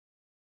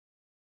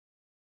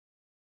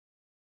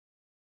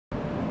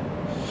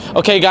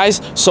Okay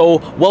guys, so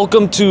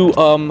welcome to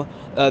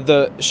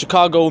the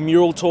Chicago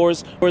Mural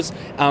Tours.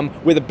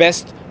 We're the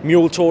best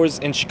mural tours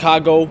in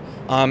Chicago,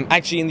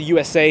 actually in the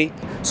USA.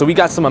 So we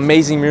got some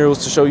amazing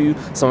murals to show you,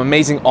 some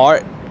amazing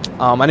art.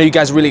 I know you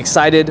guys are really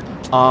excited,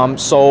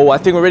 so I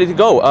think we're ready to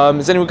go.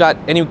 Has anyone got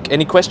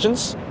any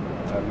questions?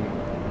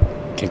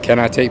 Can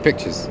I take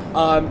pictures?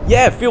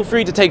 Yeah, feel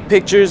free to take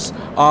pictures,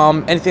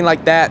 anything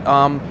like that.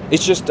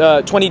 It's just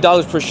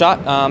 $20 per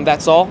shot,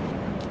 that's all.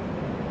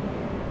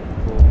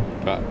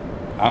 But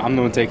I'm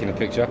the one taking a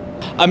picture.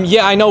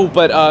 Yeah, I know,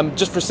 but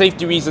just for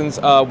safety reasons,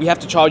 we have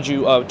to charge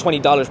you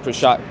 $20 per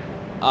shot.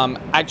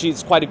 Actually,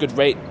 it's quite a good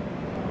rate,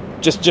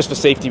 just for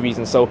safety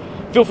reasons. So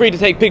feel free to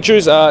take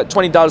pictures.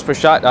 $20 per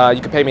shot.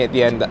 You can pay me at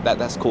the end.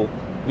 That's cool.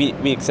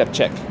 We accept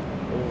check.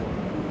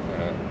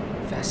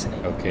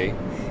 Fascinating. Okay.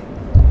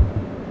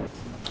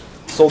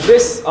 So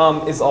this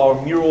is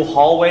our mural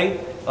hallway.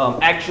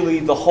 Actually,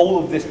 the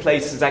whole of this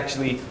place is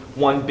actually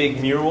one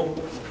big mural.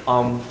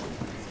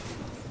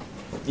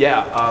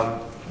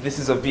 This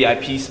is a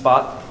VIP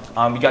spot.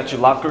 You got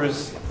your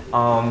lockers,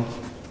 got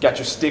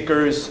your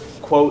stickers,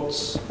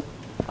 quotes,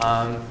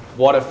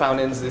 water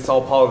fountains. It's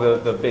all part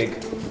of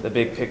the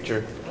big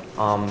picture.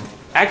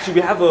 Actually,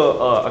 we have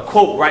a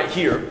quote right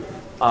here.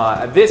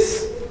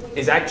 This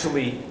is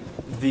actually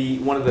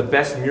one of the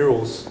best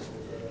murals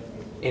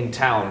in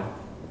town.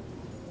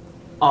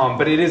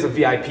 But it is a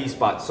VIP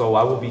spot, so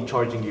I will be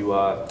charging you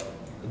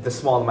the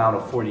small amount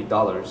of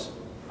 $40.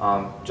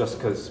 Just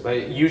because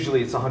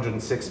usually it's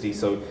 160,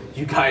 so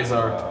you guys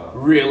are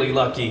really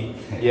lucky.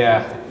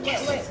 Yeah.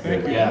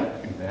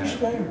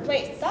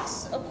 Wait,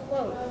 that's a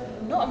quote,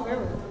 not a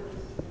mural.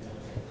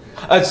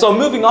 So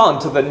moving on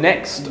to the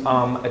next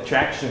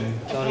attraction.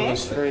 Okay.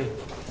 Free.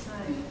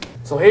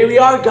 So here we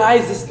are,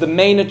 guys. This is the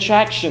main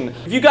attraction.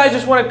 If you guys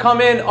just want to come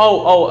in,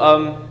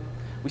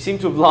 we seem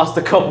to have lost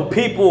a couple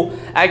people.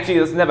 Actually,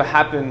 this never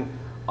happened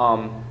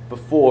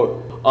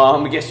before.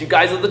 I guess you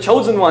guys are the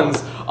chosen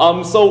ones.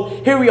 So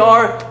here we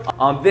are.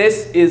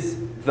 This is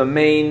the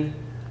main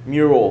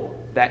mural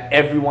that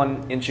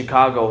everyone in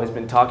Chicago has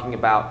been talking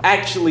about.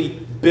 Actually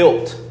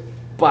built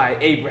by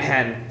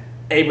Abraham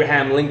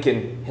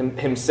Lincoln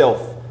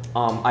himself,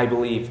 I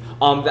believe.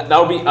 That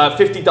would be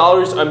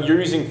 $50. You're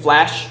using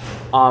Flash,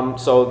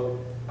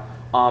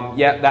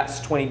 yeah, that's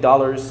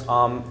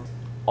 $20.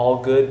 All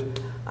good,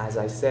 as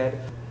I said.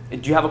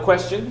 Do you have a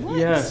question? What?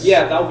 Yes.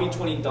 Yeah, that would be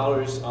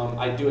 $20.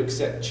 I do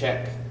accept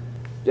check.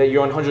 Yeah,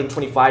 you're on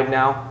 125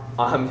 now.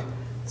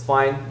 It's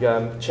fine.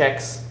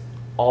 Checks,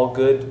 all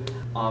good.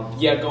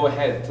 Yeah, go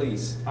ahead,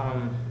 please.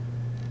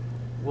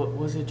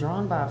 Was it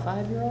drawn by a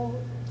 5-year-old?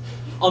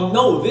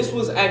 No, this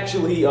was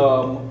actually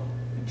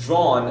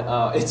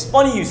drawn. It's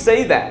funny you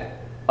say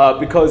that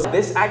because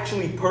this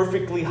actually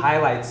perfectly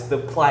highlights the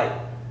plight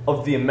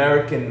of the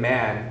American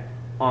man.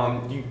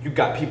 You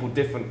got people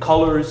different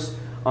colors.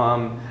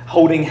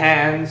 Holding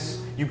hands,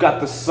 you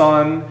got the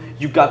sun,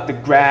 you got the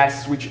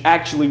grass, which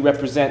actually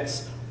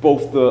represents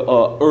both the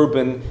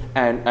urban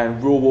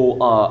and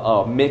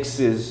rural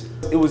mixes.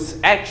 It was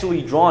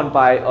actually drawn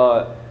by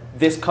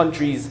this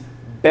country's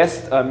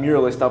best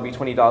muralist. That'll be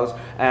 $20.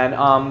 And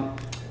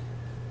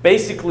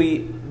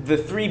basically, the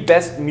three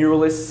best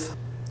muralists,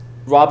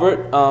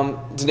 Robert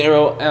De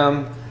Niro,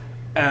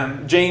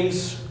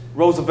 James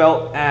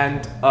Roosevelt,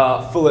 and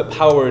Philip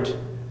Howard,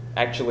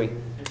 actually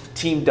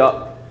teamed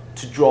up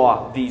to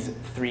draw these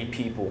three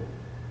people.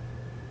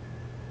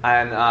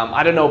 And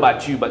I don't know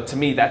about you, but to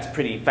me that's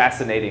pretty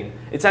fascinating.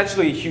 It's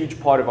actually a huge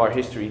part of our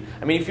history.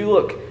 I mean, if you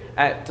look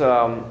at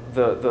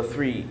the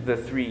three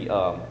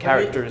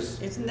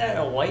characters. Isn't that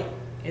a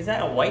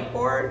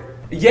whiteboard?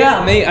 Yeah,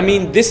 I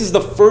mean, this is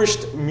the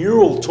first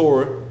mural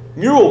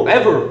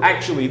ever.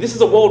 Actually, this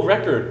is a world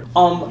record.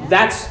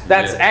 That's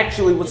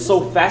actually what's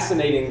so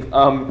fascinating.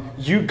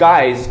 You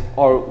guys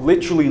are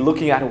literally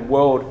looking at a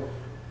world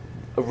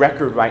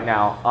record right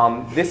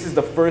now. This is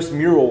the first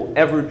mural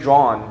ever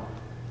drawn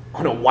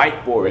on a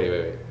whiteboard.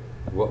 Wait.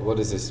 What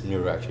does this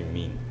mural actually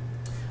mean?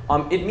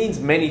 It means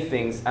many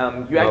things.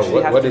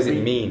 What does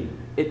it mean?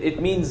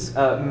 It means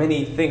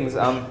many things.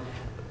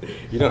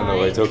 You don't know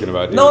what you're talking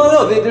about, do you?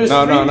 No. There's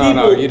three people.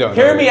 No, you don't.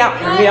 Hear me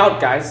out,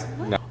 guys.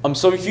 No.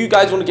 So if you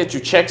guys want to get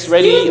your checks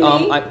ready, Excuse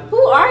me?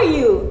 Who are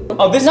you?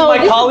 Oh, this is my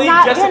colleague,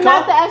 Jessica. You're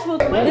not the actual.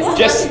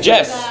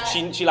 Jess.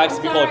 She likes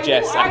to be called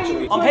Jess,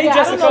 actually. Hey,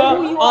 Jessica.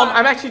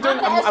 I'm actually doing.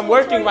 I'm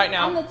working right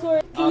now.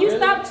 Can you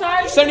stop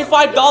charging?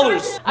 $75.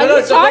 Are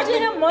you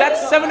charging him money?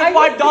 That's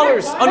 $75.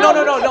 Oh no.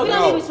 You don't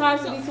even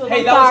charge for these tools.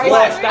 Hey, that was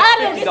Flash.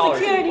 That's $50.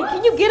 Security.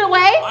 Can you get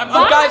away?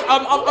 Guys,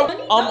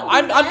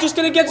 I'm just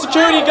gonna get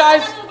security,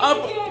 guys.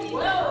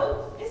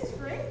 No, this is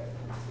free.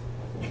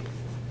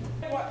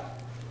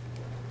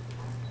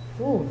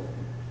 Ooh.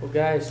 Well,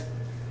 guys,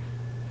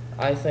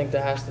 I think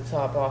that has to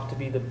top off to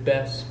be the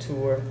best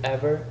tour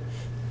ever.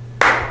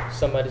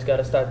 Somebody's got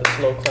to start the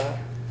slow clap.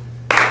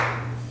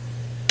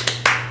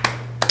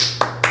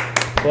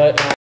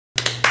 But